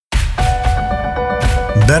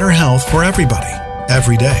better health for everybody,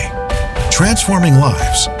 every day. Transforming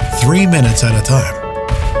lives, 3 minutes at a time.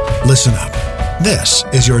 Listen up. This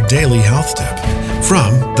is your daily health tip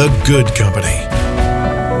from The Good Company.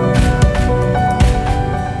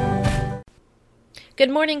 Good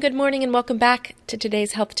morning, and welcome back to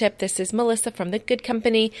today's health tip. This is Melissa from The Good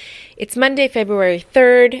Company. It's Monday, February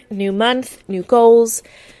 3rd, new month, new goals,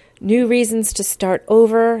 new reasons to start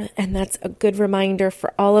over, and that's a good reminder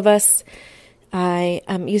for all of us. I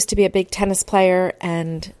used to be a big tennis player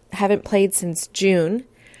and haven't played since June,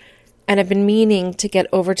 and I've been meaning to get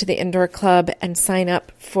over to the indoor club and sign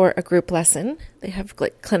up for a group lesson. They have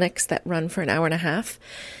clinics that run for an hour and a half.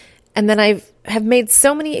 And then I have made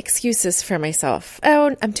so many excuses for myself.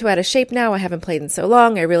 Oh, I'm too out of shape now. I haven't played in so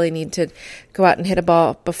long. I really need to go out and hit a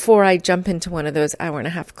ball before I jump into one of those hour and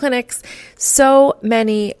a half clinics. So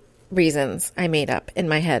many reasons I made up in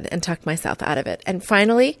my head and talked myself out of it. And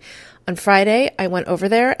finally, on Friday, I went over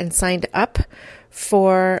there and signed up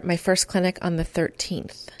for my first clinic on the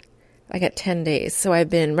 13th. I got 10 days. So I've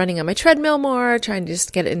been running on my treadmill more, trying to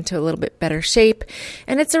just get into a little bit better shape.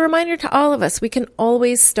 And it's a reminder to all of us, we can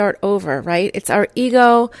always start over, right? It's our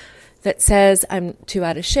ego that says, I'm too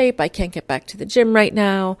out of shape, I can't get back to the gym right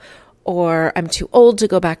now, or I'm too old to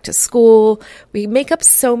go back to school. We make up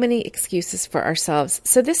so many excuses for ourselves.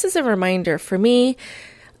 So this is a reminder for me,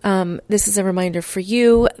 this is a reminder for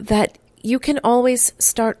you that you can always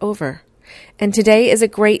start over. And today is a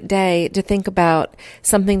great day to think about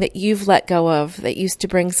something that you've let go of that used to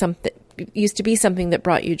be something that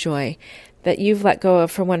brought you joy, that you've let go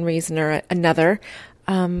of for one reason or another,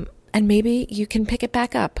 and maybe you can pick it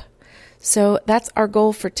back up. So that's our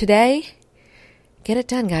goal for today. Get it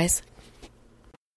done, guys.